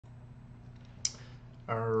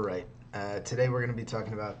All right. Today we're going to be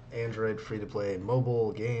talking about Android free-to-play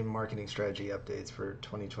mobile game marketing strategy updates for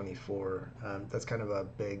 2024. That's kind of a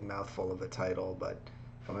big mouthful of a title, but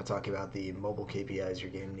I'm going to talk about the mobile KPIs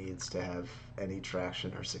your game needs to have any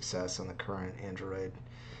traction or success on the current Android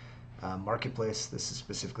marketplace. This is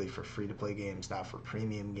specifically for free-to-play games, not for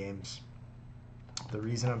premium games. The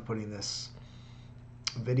reason I'm putting this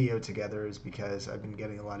video together is because I've been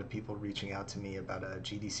getting a lot of people reaching out to me about a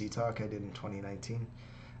GDC talk I did in 2019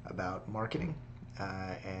 about marketing,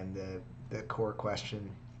 and the core question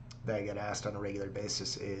that I get asked on a regular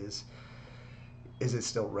basis is it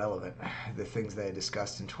still relevant? The things that I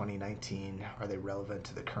discussed in 2019, are they relevant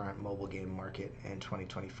to the current mobile game market in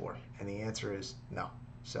 2024? And the answer is no.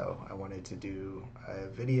 So I wanted to do a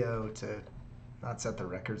video to not set the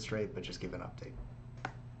record straight, but just give an update.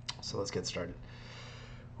 So let's get started.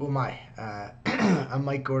 Who am I? I'm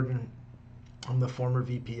Mike Gordon. I'm the former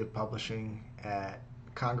VP of Publishing at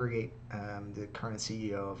Congregate, the current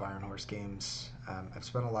CEO of Iron Horse Games. I've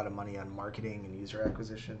spent a lot of money on marketing and user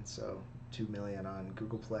acquisition, so $2 million on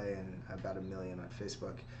Google Play and about $1 million on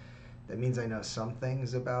Facebook. That means I know some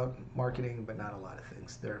things about marketing, but not a lot of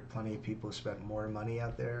things. There are plenty of people who spent more money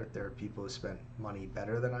out there. There are people who spent money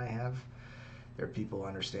better than I have. There are people who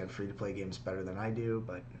understand free-to-play games better than I do,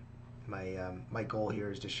 but my goal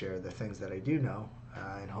here is to share the things that I do know,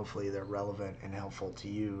 and hopefully they're relevant and helpful to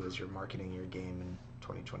you as you're marketing your game in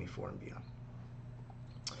 2024 and beyond.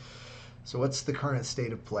 So what's the current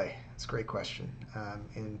state of play? It's a great question.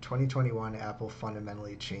 In 2021, Apple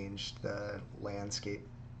fundamentally changed the landscape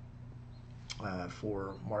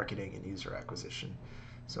for marketing and user acquisition.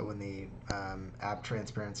 So when the app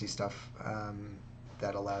transparency stuff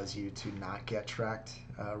that allows you to not get tracked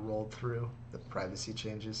rolled through, the privacy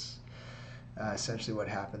changes, essentially what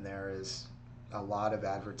happened there is a lot of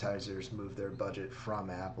advertisers moved their budget from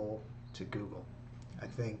Apple to Google. I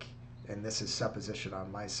think, and this is supposition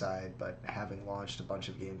on my side, but having launched a bunch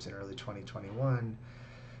of games in early 2021,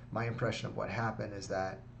 my impression of what happened is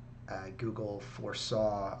that Google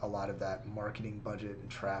foresaw a lot of that marketing budget and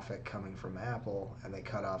traffic coming from Apple, and they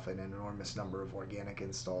cut off an enormous number of organic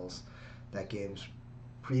installs that games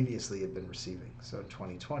previously had been receiving. So in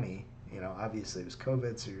 2020, obviously it was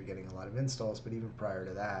COVID, so you're getting a lot of installs, but even prior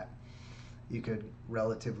to that, you could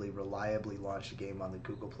relatively reliably launch a game on the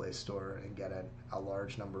Google Play Store and get a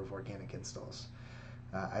large number of organic installs.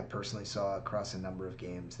 I personally saw across a number of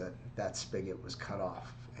games that spigot was cut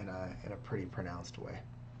off in a pretty pronounced way.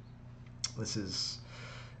 This is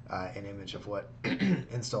an image of what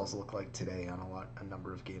installs look like today on a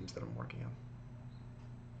number of games that I'm working on.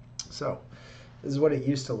 So this is what it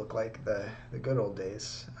used to look like, the good old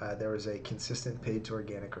days. There was a consistent paid to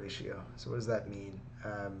organic ratio. So what does that mean?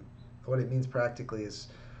 What it means practically is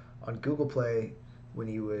on Google Play, when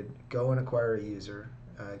you would go and acquire a user,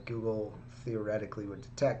 Google theoretically would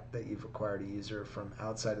detect that you've acquired a user from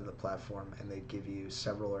outside of the platform, and they'd give you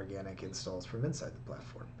several organic installs from inside the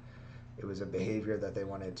platform. It was a behavior that they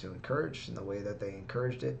wanted to encourage, and the way that they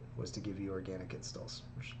encouraged it was to give you organic installs,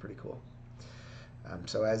 which is pretty cool.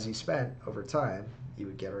 So as you spent over time, you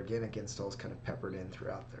would get organic installs kind of peppered in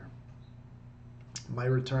throughout there. My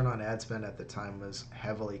return on ad spend at the time was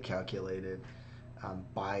heavily calculated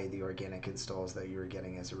by the organic installs that you were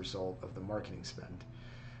getting as a result of the marketing spend.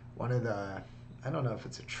 One of the, I don't know if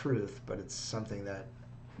it's a truth, but it's something that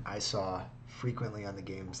I saw frequently on the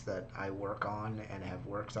games that I work on and have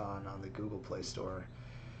worked on the Google Play Store,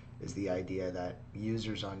 is the idea that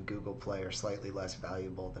users on Google Play are slightly less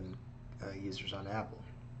valuable than users on Apple.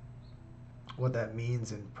 What that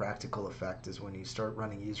means in practical effect is when you start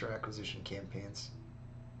running user acquisition campaigns,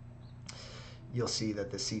 you'll see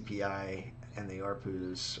that the CPI and the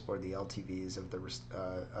ARPUs, or the LTVs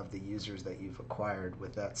of the users that you've acquired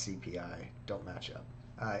with that CPI, don't match up.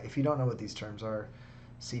 If you don't know what these terms are,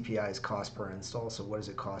 CPI is cost per install, so what does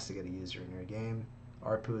it cost to get a user in your game?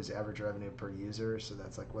 ARPU is average revenue per user, so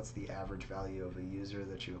that's like what's the average value of a user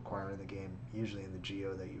that you acquire in the game, usually in the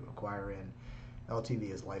geo that you acquire in.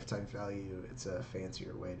 LTV is lifetime value. It's a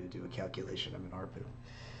fancier way to do a calculation of an ARPU.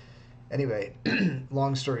 Anyway,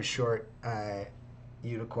 long story short,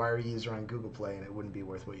 you'd acquire a user on Google Play and it wouldn't be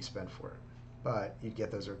worth what you spent for it. But you'd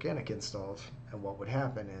get those organic installs, and what would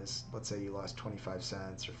happen is, let's say you lost 25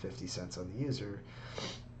 cents or 50 cents on the user,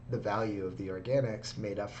 the value of the organics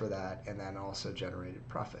made up for that and then also generated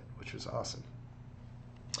profit, which was awesome.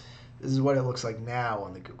 This is what it looks like now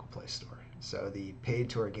on the Google Play Store. So the paid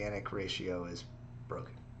to organic ratio is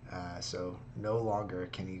broken. So no longer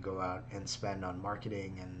can you go out and spend on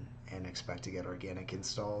marketing and expect to get organic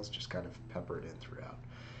installs, just kind of pepper it in throughout.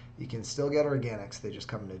 You can still get organics, they just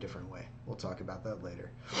come in a different way. We'll talk about that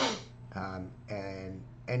later. And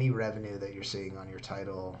any revenue that you're seeing on your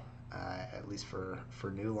title, at least for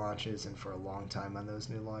new launches and for a long time on those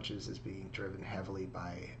new launches, is being driven heavily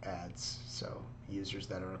by ads. So users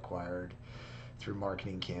that are acquired through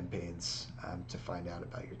marketing campaigns to find out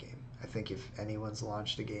about your game. I think if anyone's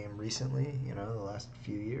launched a game recently, the last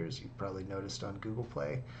few years, you've probably noticed on Google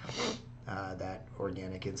Play that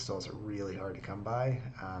organic installs are really hard to come by,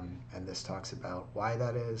 and this talks about why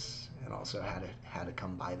that is and also how to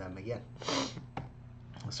come by them again.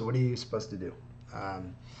 So what are you supposed to do?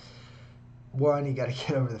 One, you got to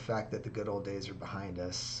get over the fact that the good old days are behind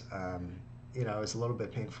us. It was a little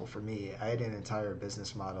bit painful for me. I had an entire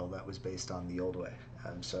business model that was based on the old way.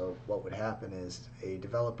 So what would happen is a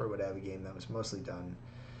developer would have a game that was mostly done.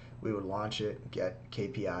 We would launch it, get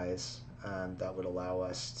KPIs that would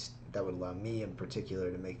allow me in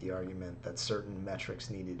particular to make the argument that certain metrics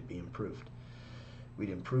needed to be improved. We'd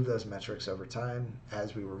improve those metrics over time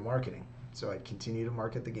as we were marketing. So I'd continue to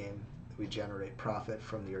market the game. We'd generate profit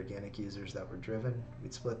from the organic users that were driven.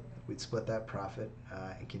 We'd split that profit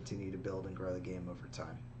and continue to build and grow the game over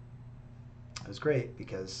time. It was great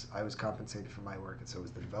because I was compensated for my work, and so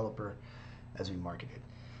was the developer as we marketed.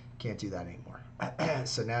 Can't do that anymore.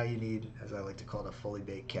 So now you need, as I like to call it, a fully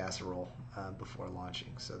baked casserole before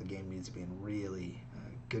launching. So the game needs to be in really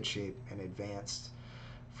good shape and advanced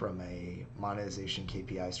from a monetization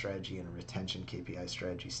KPI strategy and a retention KPI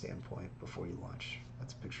strategy standpoint before you launch.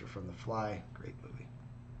 That's a picture from The Fly. Great movie.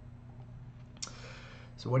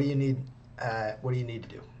 So what do you need? What do you need to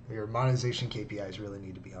do? Your monetization KPIs really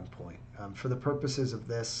need to be on point. For the purposes of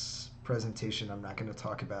this presentation, I'm not going to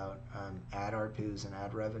talk about ad ARPUs and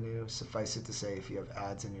ad revenue. Suffice it to say, if you have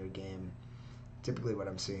ads in your game, typically what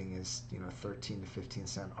I'm seeing is 13 to 15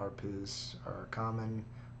 cent ARPUs are common.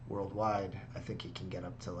 Worldwide, I think it can get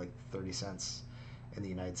up to like 30 cents in the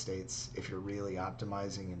United States. If you're really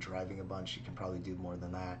optimizing and driving a bunch, you can probably do more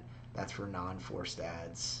than that. That's for non-forced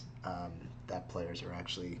ads that players are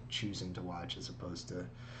actually choosing to watch, as opposed to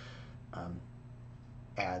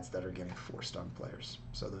ads that are getting forced on players.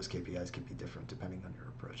 So those KPIs can be different depending on your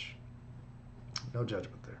approach. No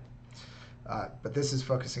judgment there. But this is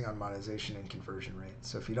focusing on monetization and conversion rate.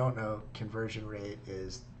 So if you don't know, conversion rate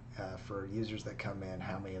is for users that come in,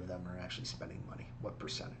 how many of them are actually spending money? What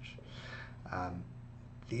percentage?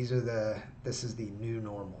 This is the new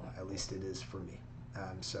normal, at least it is for me.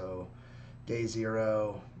 So day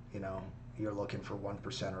 0, you're looking for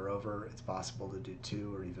 1% or over. It's possible to do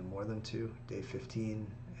 2 or even more than 2. Day 15,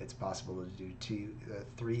 it's possible to do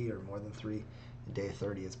 3 or more than 3. And day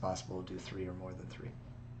 30, it's possible to do 3 or more than 3.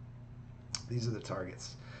 These are the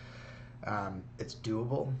targets. It's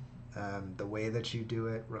doable. The way that you do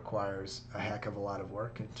it requires a heck of a lot of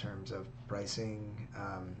work in terms of pricing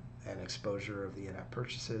and exposure of the in-app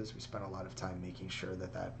purchases. We spent a lot of time making sure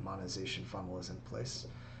that monetization funnel is in place.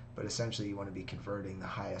 But essentially, you want to be converting the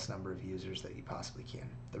highest number of users that you possibly can.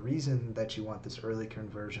 The reason that you want this early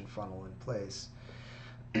conversion funnel in place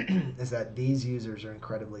is that these users are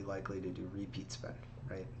incredibly likely to do repeat spend,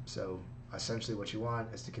 right? So essentially what you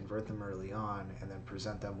want is to convert them early on and then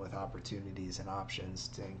present them with opportunities and options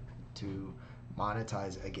to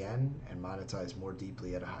monetize again and monetize more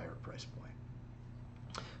deeply at a higher price point.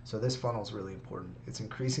 So this funnel is really important. It's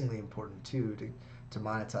increasingly important too to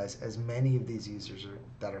monetize as many of these users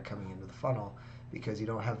that are coming into the funnel, because you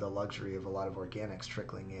don't have the luxury of a lot of organics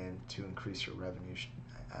trickling in to increase your revenue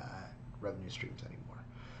streams anymore.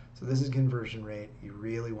 So this is conversion rate. You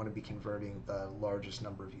really want to be converting the largest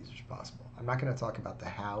number of users possible. I'm not going to talk about the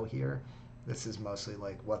how here. This is mostly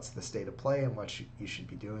like what's the state of play and what you should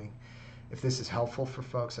be doing. If this is helpful for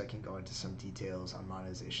folks, I can go into some details on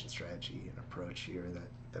monetization strategy and approach here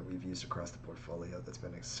that we've used across the portfolio that's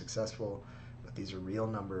been successful. But these are real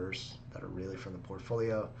numbers that are really from the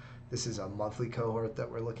portfolio. This is a monthly cohort that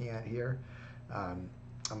we're looking at here.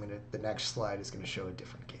 The next slide is going to show a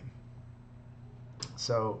different game.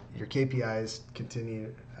 So your KPIs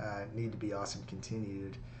need to be awesome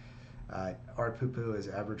continued. ARPU is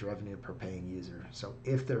average revenue per paying user. So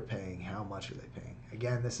if they're paying, how much are they paying?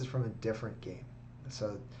 Again, this is from a different game.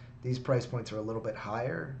 So these price points are a little bit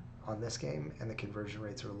higher on this game, and the conversion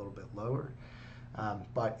rates are a little bit lower.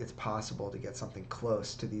 But it's possible to get something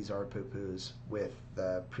close to these ARPUs with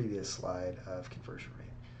the previous slide of conversion rate.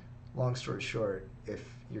 Long story short, if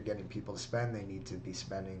you're getting people to spend, they need to be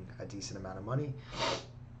spending a decent amount of money,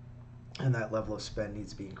 and that level of spend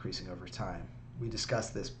needs to be increasing over time. We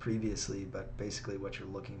discussed this previously, but basically what you're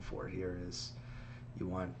looking for here is you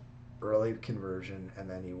want early conversion, and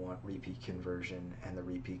then you want repeat conversion, and the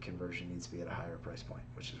repeat conversion needs to be at a higher price point,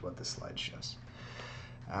 which is what this slide shows.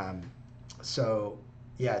 So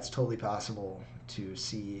yeah, it's totally possible to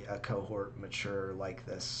see a cohort mature like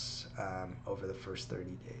this over the first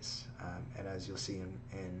 30 days. And as you'll see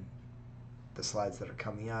in the slides that are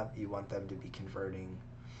coming up, you want them to be converting,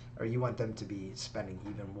 or you want them to be spending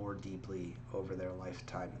even more deeply over their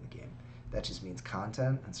lifetime in the game. That just means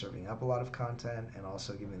content and serving up a lot of content and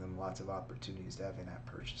also giving them lots of opportunities to have in-app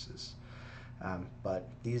purchases. But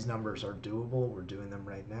these numbers are doable. We're doing them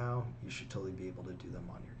right now. You should totally be able to do them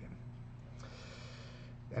on your game.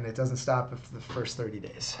 And it doesn't stop after the first 30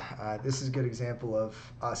 days. This is a good example of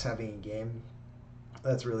us having a game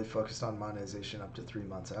that's really focused on monetization up to 3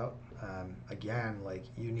 months out. Again, like,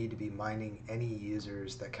 you need to be mining any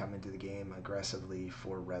users that come into the game aggressively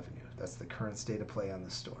for revenue. That's the current state of play on the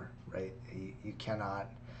store, right? You cannot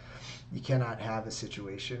have a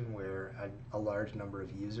situation where a large number of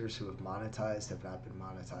users who have monetized have not been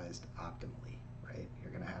monetized optimally, right?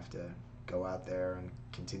 You're going to have to go out there and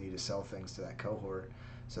continue to sell things to that cohort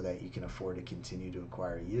so that you can afford to continue to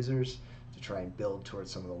acquire users to try and build towards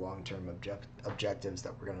some of the long-term objectives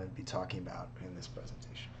that we're going to be talking about in this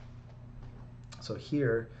presentation. So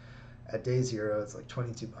here at day 0, it's like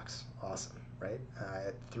 22 bucks. Awesome, right?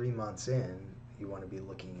 At 3 months in, you want to be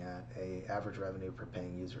looking at a average revenue per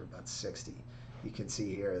paying user about 60. You can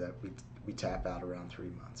see here that we tap out around 3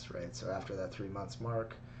 months, right? So after that 3 months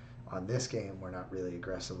mark, on this game, we're not really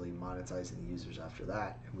aggressively monetizing the users after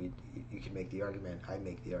that. And you can make the argument, I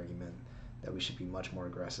make the argument, that we should be much more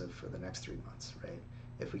aggressive for the next 3 months, right?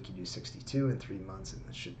 If we could do 62 in 3 months, and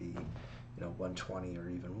it should be 120 or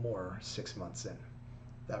even more 6 months in.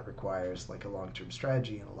 That requires like a long-term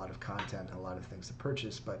strategy and a lot of content and a lot of things to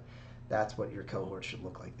purchase, but that's what your cohort should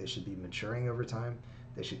look like. They should be maturing over time.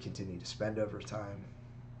 They should continue to spend over time.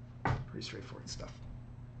 Pretty straightforward stuff.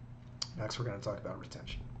 Next, we're going to talk about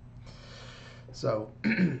retention. So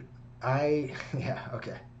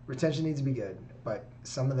retention needs to be good, but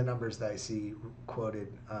some of the numbers that I see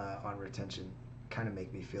quoted on retention kind of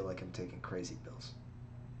make me feel like I'm taking crazy pills.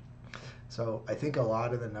 So I think a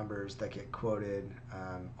lot of the numbers that get quoted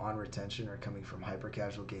on retention are coming from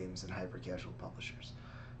hyper-casual games and hyper-casual publishers.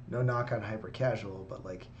 No knock on hyper-casual, but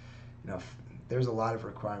there's a lot of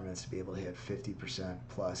requirements to be able to hit 50%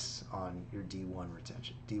 plus on your D1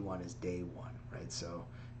 retention. D1 is day 1, right? So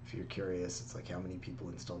if you're curious, it's like how many people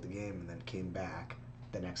installed the game and then came back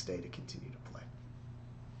the next day to continue to play.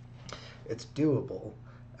 It's doable,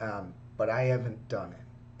 but I haven't done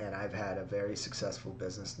it. And I've had a very successful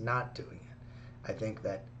business not doing it. I think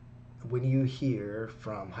that when you hear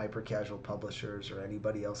from hyper-casual publishers or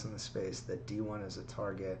anybody else in the space that D1 is a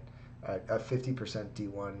target, a 50%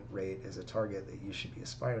 D1 rate is a target that you should be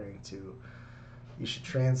aspiring to, you should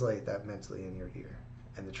translate that mentally in your ear.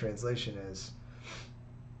 And the translation is,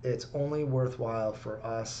 it's only worthwhile for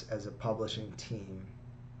us as a publishing team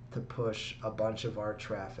to push a bunch of our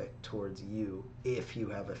traffic towards you if you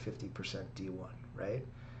have a 50% D1, right?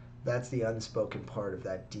 That's the unspoken part of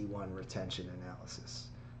that D1 retention analysis.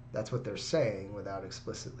 That's what they're saying without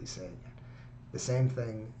explicitly saying it. The same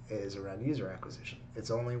thing is around user acquisition. It's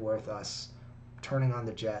only worth us turning on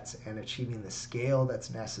the jets and achieving the scale that's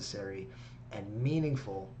necessary and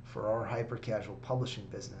meaningful for our hyper-casual publishing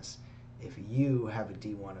business if you have a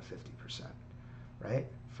D1 of 50%, right?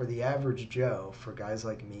 For the average Joe, for guys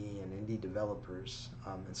like me and indie developers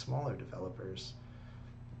and smaller developers,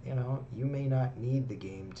 you may not need the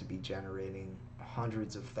game to be generating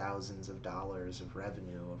hundreds of thousands of dollars of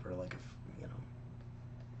revenue over like a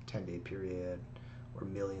 10-day period or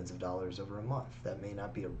millions of dollars over a month. That may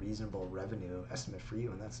not be a reasonable revenue estimate for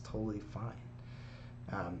you, and that's totally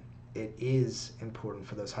fine. It is important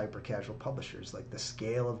for those hyper-casual publishers. Like, the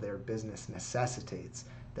scale of their business necessitates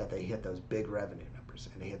that they hit those big revenue numbers.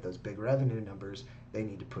 And to hit those big revenue numbers, they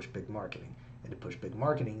need to push big marketing. And to push big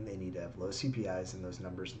marketing, they need to have low CPIs, and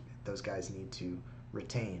those guys need to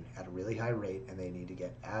retain at a really high rate, and they need to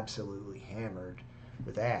get absolutely hammered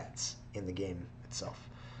with ads in the game itself.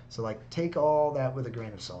 So take all that with a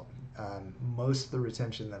grain of salt. Most of the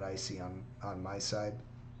retention that I see on my side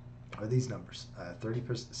are these numbers: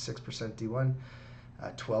 36% D1,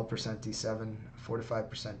 12% D7, 4 to 5%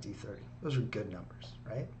 D30. Those are good numbers,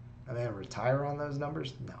 right? Am I going to retire on those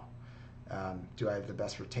numbers? No. Do I have the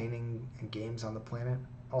best retaining games on the planet?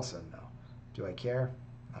 Also no. Do I care?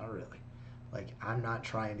 Not really. I'm not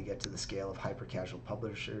trying to get to the scale of hyper-casual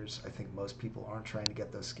publishers. I think most people aren't trying to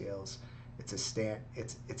get those scales. It's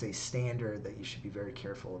a standard that you should be very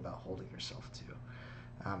careful about holding yourself to.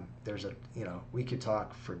 We could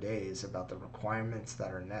talk for days about the requirements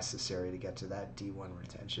that are necessary to get to that D1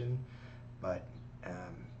 retention, but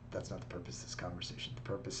that's not the purpose of this conversation. The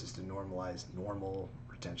purpose is to normalize normal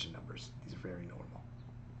retention numbers. These are very normal.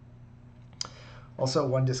 Also,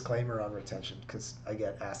 one disclaimer on retention, because I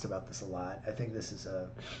get asked about this a lot. I think this is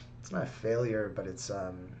it's not a failure, but it's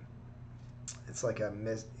like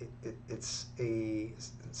it's a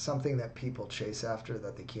something that people chase after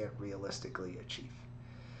that they can't realistically achieve,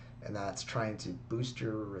 and that's trying to boost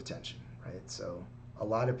your retention, right? So a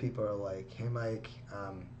lot of people are like, "Hey, Mike,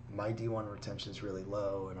 my D1 retention is really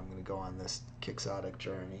low, and I'm going to go on this quixotic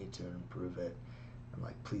journey to improve it." I'm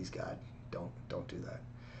like, "Please, God, don't do that."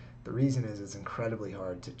 The reason is it's incredibly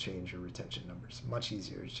hard to change your retention numbers. Much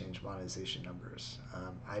easier to change monetization numbers.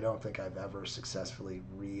 I don't think I've ever successfully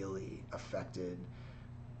really affected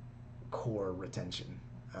core retention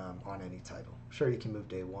on any title. Sure, you can move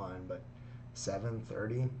day one, but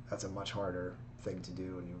 730, that's a much harder thing to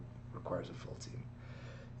do and it requires a full team.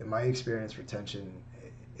 In my experience, retention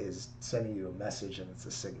is sending you a message and it's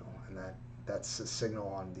a signal, and that's a signal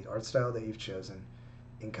on the art style that you've chosen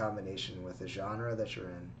in combination with the genre that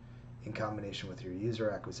you're in combination with your user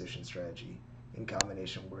acquisition strategy, in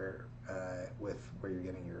combination with where you're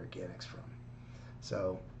getting your organics from.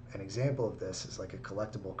 So an example of this is like a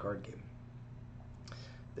collectible card game.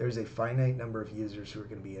 There's a finite number of users who are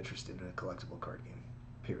going to be interested in a collectible card game,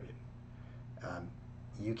 period. Um,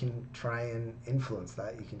 you can try and influence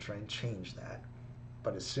that, you can try and change that,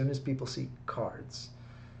 but as soon as people see cards,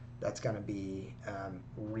 that's going to be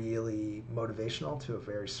really motivational to a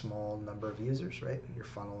very small number of users, right? Your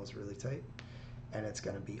funnel is really tight, and it's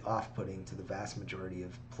going to be off-putting to the vast majority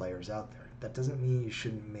of players out there. That doesn't mean you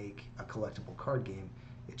shouldn't make a collectible card game.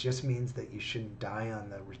 It just means that you shouldn't die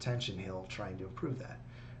on the retention hill trying to improve that,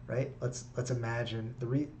 right? Let's imagine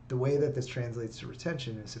the way that this translates to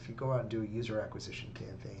retention is if you go out and do a user acquisition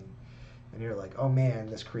campaign, and you're like, oh man,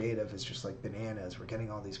 this creative is just like bananas. We're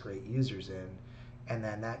getting all these great users in, and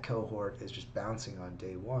then that cohort is just bouncing on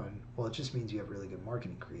day one. Well, it just means you have really good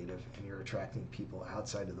marketing creative, and you're attracting people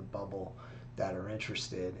outside of the bubble that are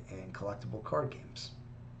interested in collectible card games.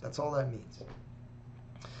 That's all that means.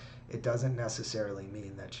 It doesn't necessarily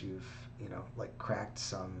mean that you've like cracked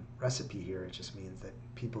some recipe here. It just means that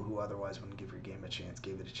people who otherwise wouldn't give your game a chance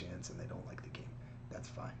gave it a chance, and they don't like the game. That's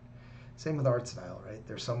fine. Same with art style, right?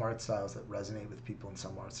 There's some art styles that resonate with people and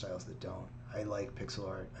some art styles that don't. I like pixel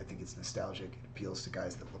art. I think it's nostalgic. It appeals to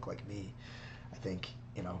guys that look like me. I think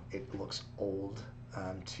it looks old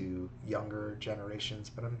to younger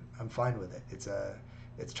generations, but I'm fine with it.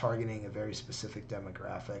 It's targeting a very specific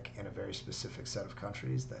demographic in a very specific set of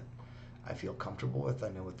countries that I feel comfortable with. I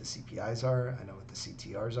know what the CPIs are. I know what the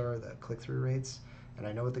CTRs are, the click-through rates, and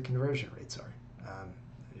I know what the conversion rates are,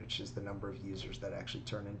 which is the number of users that actually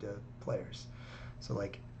turn into players. So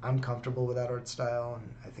like I'm comfortable with that art style,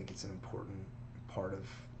 and I think it's an important part of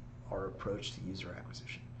our approach to user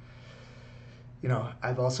acquisition.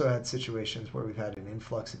 I've also had situations where we've had an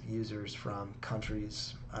influx of users from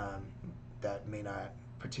countries that may not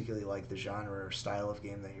particularly like the genre or style of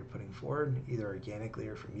game that you're putting forward, either organically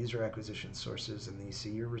or from user acquisition sources, and then you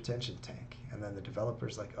see your retention tank. And then the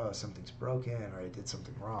developer's like, oh, something's broken or I did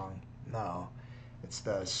something wrong. No, it's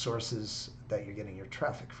the sources that you're getting your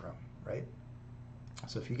traffic from, right?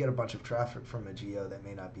 So if you get a bunch of traffic from a geo that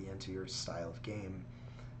may not be into your style of game,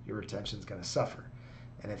 your retention's going to suffer.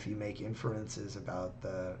 And if you make inferences about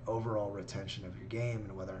the overall retention of your game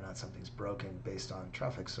and whether or not something's broken based on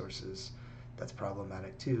traffic sources, that's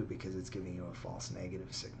problematic too, because it's giving you a false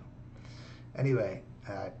negative signal. Anyway,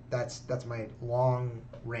 that's my long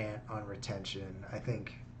rant on retention. I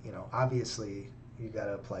think obviously you got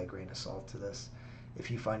to apply a grain of salt to this.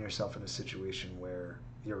 If you find yourself in a situation where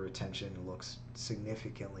your retention looks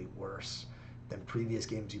significantly worse than previous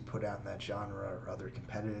games you put out in that genre or other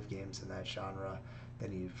competitive games in that genre,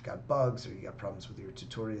 then you've got bugs or you got problems with your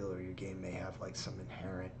tutorial, or your game may have like some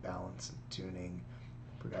inherent balance and tuning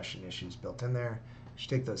progression issues built in there. You should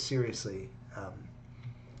take those seriously,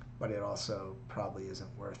 but it also probably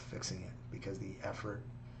isn't worth fixing it, because the effort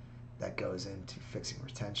that goes into fixing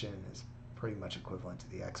retention is pretty much equivalent to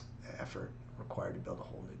the effort required to build a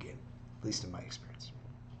whole new game, at least in my experience.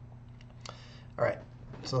 All right,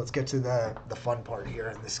 so let's get to the fun part here,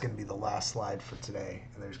 and this is going to be the last slide for today,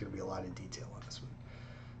 and there's going to be a lot of detail on this one.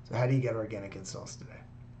 So how do you get organic installs today?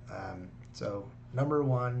 So number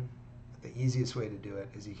one, the easiest way to do it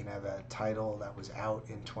is you can have a title that was out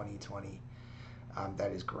in 2020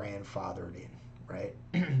 that is grandfathered in, right?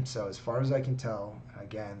 So as far as I can tell,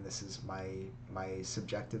 again, this is my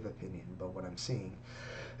subjective opinion, but what I'm seeing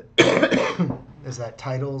is that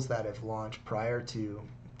titles that have launched prior to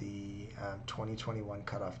the 2021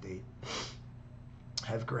 cutoff date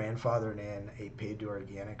have grandfathered in a paid to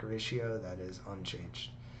organic ratio that is unchanged.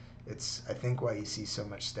 It's, I think, why you see so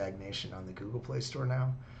much stagnation on the Google Play Store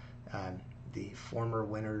now. the former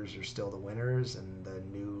winners are still the winners and the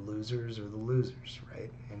new losers are the losers,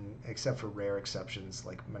 right? And except for rare exceptions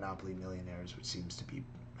like Monopoly Millionaires, which seems to be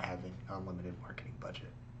having unlimited marketing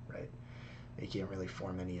budget, right? You can't really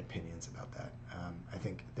form any opinions about that. I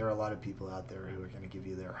think there are a lot of people out there who are going to give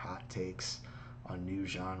you their hot takes on new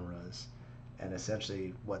genres, and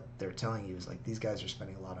essentially what they're telling you is like these guys are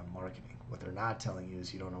spending a lot on marketing. What they're not telling you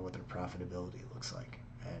is you don't know what their profitability looks like,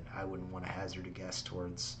 and I wouldn't want to hazard a guess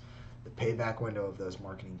towards the payback window of those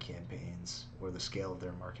marketing campaigns or the scale of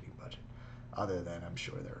their marketing budget, other than I'm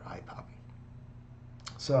sure they're eye-popping.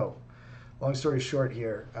 So, long story short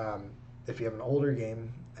here, if you have an older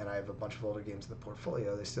game, and I have a bunch of older games in the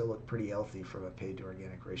portfolio, they still look pretty healthy from a paid to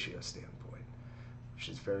organic ratio standpoint, which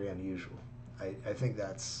is very unusual. I think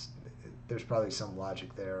there's probably some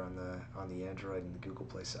logic there on the Android and the Google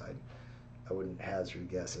Play side. I wouldn't hazard a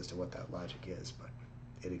guess as to what that logic is, but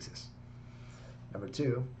it exists. Number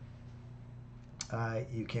two,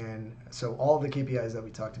 so all the KPIs that we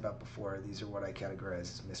talked about before, these are what I categorize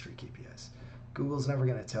as mystery KPIs. Google's never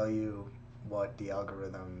going to tell you what the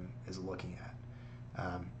algorithm is looking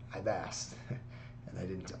at. I've asked, and they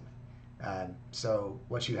didn't tell me. So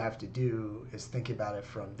what you have to do is think about it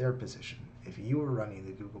from their position. If you were running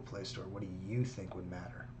the Google Play Store, what do you think would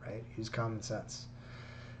matter, right? Use common sense.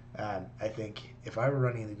 I think if I were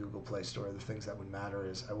running the Google Play Store, the things that would matter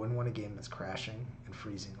is I wouldn't want a game that's crashing and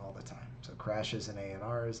freezing all the time. So crashes and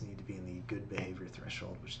ANRs need to be in the good behavior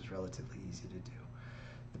threshold, which is relatively easy to do.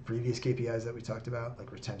 The previous KPIs that we talked about,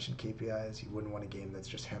 like retention KPIs, you wouldn't want a game that's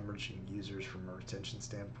just hemorrhaging users from a retention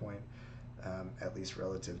standpoint, at least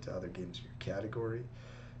relative to other games in your category.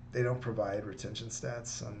 They don't provide retention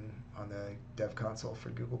stats on the dev console for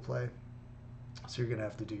Google Play, so you're going to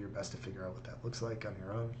have to do your best to figure out what that looks like on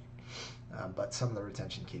your own. But some of the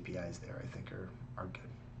retention KPIs there, I think, are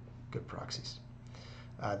good proxies.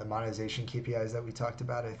 The monetization KPIs that we talked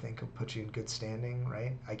about, I think, will put you in good standing,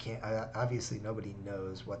 right? Obviously, nobody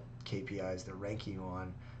knows what KPIs they're ranking you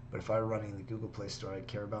on, but if I were running the Google Play Store, I'd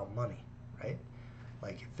care about money, right?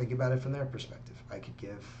 Like, think about it from their perspective. I could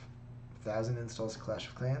give 1,000 installs of Clash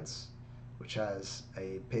of Clans, which has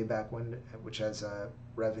a payback window, which has a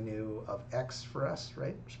revenue of X for us,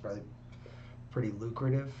 right? Which is probably pretty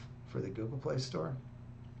lucrative for the Google Play Store.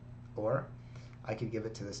 Or I could give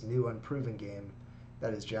it to this new unproven game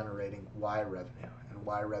that is generating Y revenue, and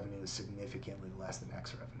Y revenue is significantly less than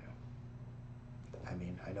X revenue. I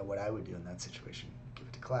mean, I know what I would do in that situation. Give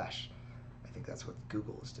it to Clash. I think that's what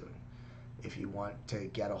Google is doing. If you want to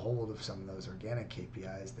get a hold of some of those organic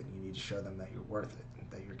KPIs, then you need to show them that you're worth it,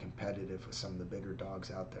 that you're competitive with some of the bigger dogs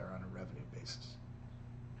out there on a revenue basis.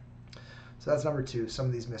 So that's number two. Some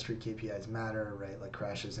of these mystery KPIs matter, right? Like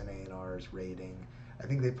crashes and ANRs, rating. I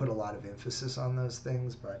think they put a lot of emphasis on those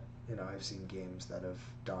things, but I've seen games that have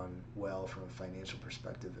done well from a financial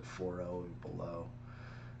perspective at 4.0 and below.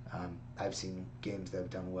 I've seen games that have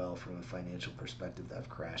done well from a financial perspective that have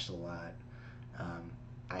crashed a lot.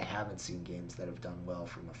 I haven't seen games that have done well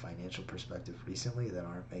from a financial perspective recently that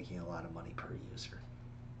aren't making a lot of money per user.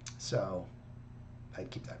 So I'd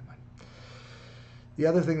keep that in mind. The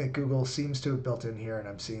other thing that Google seems to have built in here, and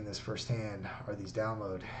I'm seeing this firsthand, are these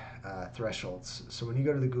download thresholds. So when you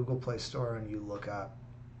go to the Google Play Store and you look up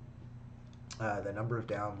the number of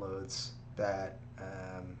downloads that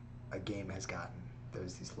a game has gotten,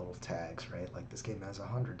 there's these little tags, right? Like this game has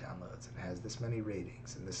 100 downloads and has this many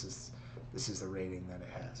ratings, and this is the rating that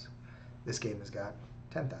it has. This game has got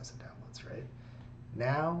 10,000 downloads, right?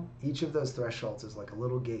 Now, each of those thresholds is like a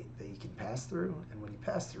little gate that you can pass through, and when you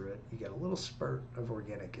pass through it, you get a little spurt of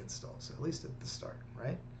organic installs, at least at the start,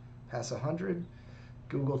 right? Pass 100,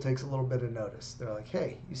 Google takes a little bit of notice. They're like,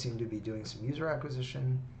 hey, you seem to be doing some user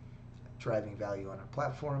acquisition, driving value on our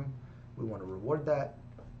platform. We want to reward that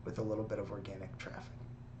with a little bit of organic traffic.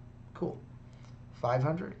 Cool.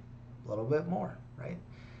 500, a little bit more, right?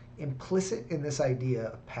 Implicit in this idea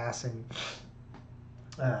of passing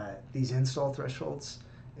these install thresholds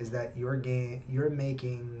is that you're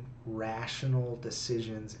making rational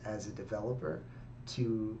decisions as a developer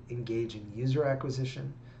to engage in user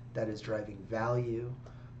acquisition that is driving value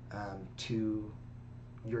to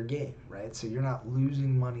your game, right? So you're not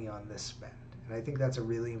losing money on this spend. And I think that's a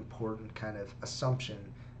really important kind of assumption.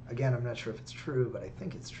 Again, I'm not sure if it's true, but I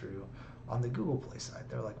think it's true on the Google Play side.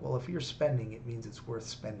 They're like, well, if you're spending, it means it's worth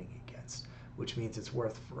spending against, which means it's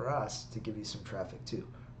worth for us to give you some traffic too,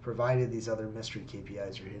 provided these other mystery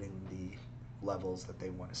KPIs are hitting the levels that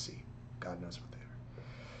they want to see. God knows what they are.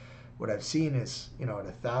 What I've seen is, at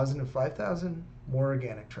 1,000 and 5,000, more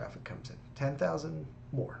organic traffic comes in. 10,000,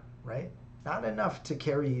 more, right? Not enough to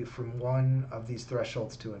carry you from one of these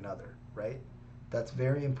thresholds to another, right? That's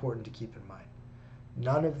very important to keep in mind.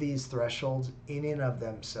 None of these thresholds in and of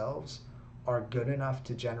themselves are good enough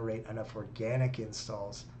to generate enough organic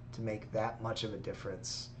installs to make that much of a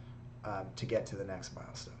difference to get to the next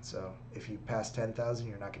milestone. So if you pass 10,000,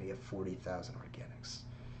 you're not going to get 40,000 organics.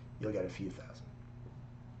 You'll get a few thousand.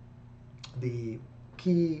 The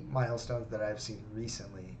key milestones that I've seen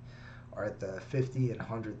recently are at the 50 and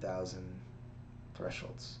 100,000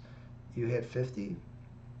 thresholds. You hit 50,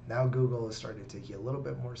 now Google is starting to take you a little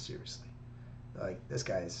bit more seriously. Like this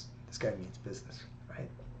guy means business, right?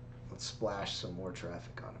 Let's splash some more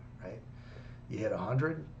traffic on him, right? You hit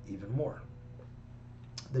 100, even more.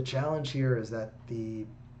 The challenge here is that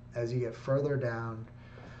as you get further down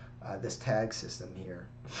this tag system here,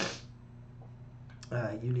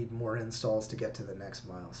 you need more installs to get to the next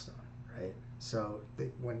milestone, right? So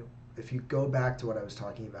if you go back to what I was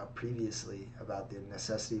talking about previously about the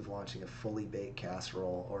necessity of launching a fully baked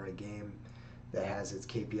casserole or a game that has its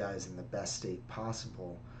KPIs in the best state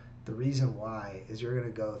possible, the reason why is you're going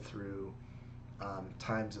to go through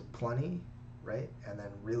times of plenty, right? And then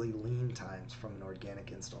really lean times from an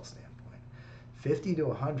organic install standpoint. 50 to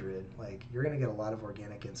 100, like you're going to get a lot of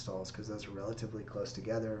organic installs because those are relatively close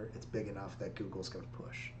together. It's big enough that Google's going to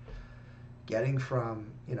push. Getting from,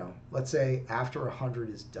 let's say after 100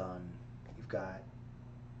 is done, you've got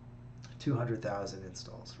 200,000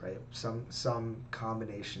 installs, right? Some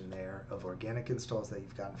combination there of organic installs that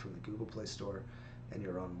you've gotten from the Google Play Store and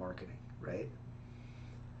your own marketing, right?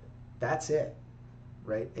 That's it,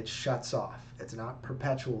 right? It shuts off. It's not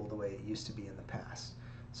perpetual the way it used to be in the past.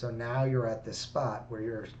 So now you're at this spot where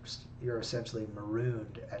you're essentially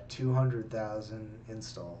marooned at 200,000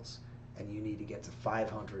 installs and you need to get to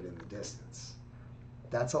 500 in the distance.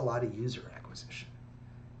 That's a lot of user acquisition.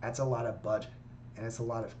 That's a lot of budget and it's a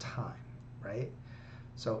lot of time, right?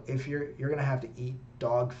 So if you're going to have to eat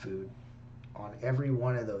dog food on every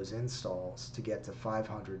one of those installs to get to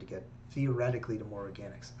 500 to get theoretically to more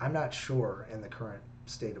organics. I'm not sure in the current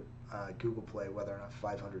state of Google Play whether or not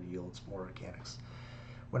 500 yields more organics.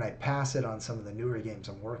 When I pass it on some of the newer games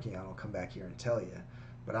I'm working on, I'll come back here and tell you,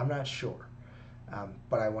 but I'm not sure.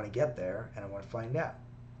 But I want to get there and I want to find out.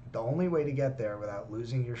 The only way to get there without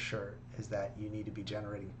losing your shirt is that you need to be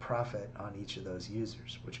generating profit on each of those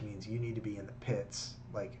users, which means you need to be in the pits,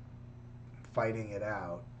 like fighting it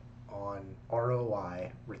out on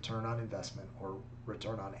ROI, return on investment, or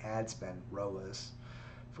return on ad spend, ROAS,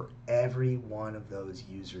 for every one of those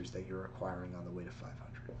users that you're acquiring on the way to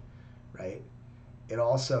 500, right? It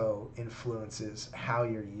also influences how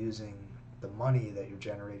you're using the money that you're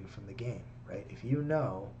generating from the game, right? If you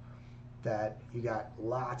know that you got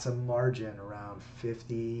lots of margin around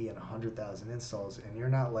 50 and 100,000 installs and you're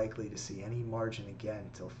not likely to see any margin again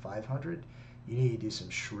until 500, you need to do some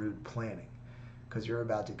shrewd planning because you're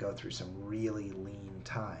about to go through some really lean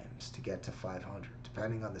times to get to 500,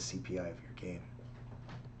 depending on the CPI of your game.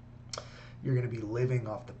 You're going to be living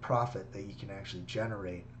off the profit that you can actually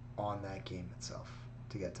generate on that game itself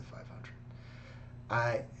to get to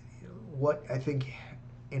 500. What I think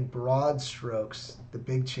in broad strokes, the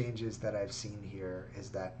big changes that I've seen here is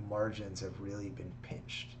that margins have really been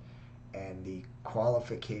pinched and the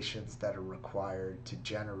qualifications that are required to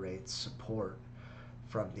generate support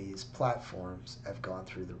from these platforms have gone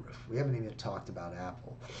through the roof. We haven't even talked about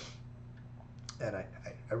Apple, and I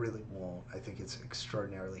really won't. I think it's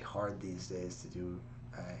extraordinarily hard these days to do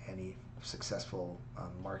any successful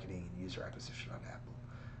marketing and user acquisition on Apple.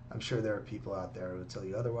 I'm sure there are people out there who would tell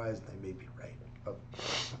you otherwise, and they may be right. But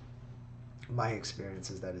my experience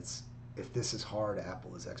is that if this is hard,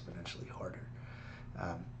 Apple is exponentially harder.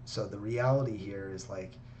 So the reality here is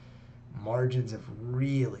like margins have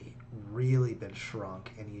really, really been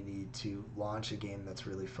shrunk, and you need to launch a game that's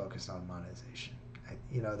really focused on monetization.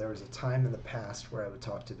 There was a time in the past where I would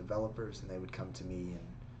talk to developers, and they would come to me, and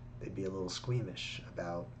they'd be a little squeamish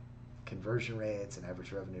about conversion rates and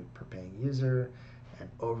average revenue per paying user and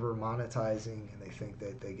over monetizing, and they think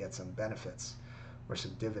that they get some benefits or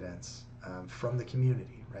some dividends from the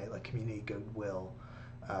community, right? Like community goodwill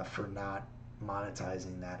for not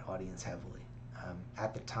monetizing that audience heavily.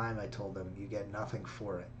 At the time, I told them you get nothing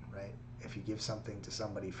for it, right? If you give something to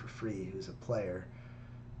somebody for free who's a player,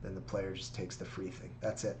 then the player just takes the free thing.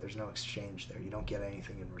 That's it. There's no exchange there. You don't get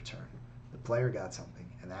anything in return. The player got something,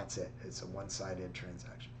 and that's it. It's a one-sided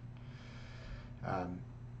transaction.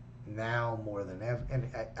 Now more than ever, and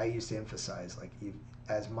I used to emphasize, like,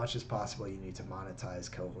 as much as possible, you need to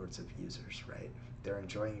monetize cohorts of users, right? They're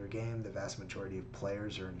enjoying your game. The vast majority of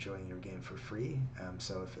players are enjoying your game for free.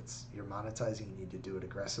 So if you're monetizing, you need to do it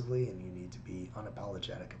aggressively, and you need to be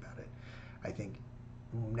unapologetic about it. I think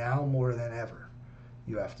now more than ever,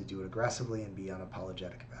 You have to do it aggressively and be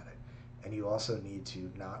unapologetic about it. And you also need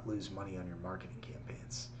to not lose money on your marketing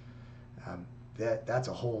campaigns. That's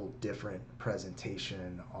a whole different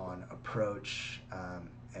presentation on approach,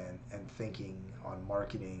 and thinking on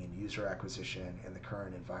marketing and user acquisition in the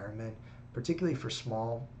current environment, particularly for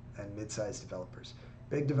small and mid-sized developers.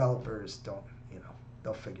 Big developers don't,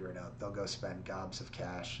 they'll figure it out. They'll go spend gobs of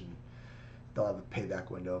cash and they'll have a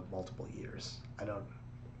payback window of multiple years. I don't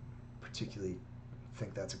particularly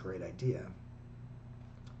think that's a great idea,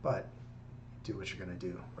 but do what you're going to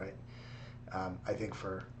do, right? I think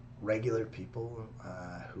for regular people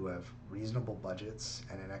who have reasonable budgets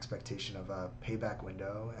and an expectation of a payback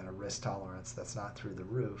window and a risk tolerance that's not through the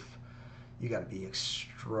roof, you got to be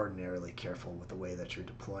extraordinarily careful with the way that you're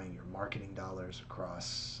deploying your marketing dollars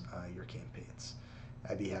across your campaigns.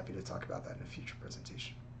 I'd be happy to talk about that in a future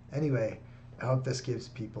presentation. Anyway, I hope this gives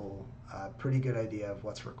people a pretty good idea of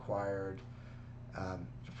what's required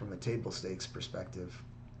from a table stakes perspective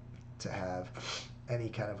to have any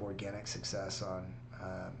kind of organic success on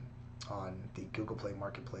the Google Play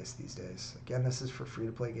Marketplace these days. Again, this is for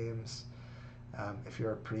free-to-play games. If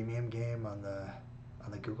you're a premium game on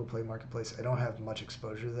the Google Play Marketplace, I don't have much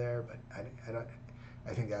exposure there, but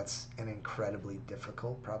I think that's an incredibly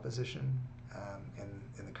difficult proposition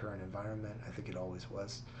in the current environment. I think it always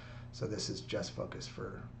was. So this is just focused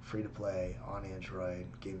for free-to-play on Android,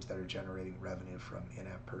 games that are generating revenue from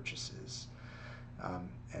in-app purchases,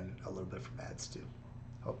 and a little bit from ads too.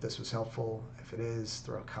 Hope this was helpful. If it is,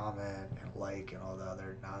 throw a comment and a like and all the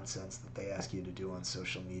other nonsense that they ask you to do on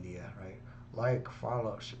social media, right? Like,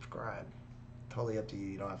 follow, subscribe. Totally up to you.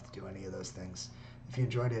 You don't have to do any of those things. If you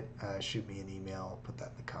enjoyed it, shoot me an email. Put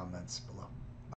that in the comments below.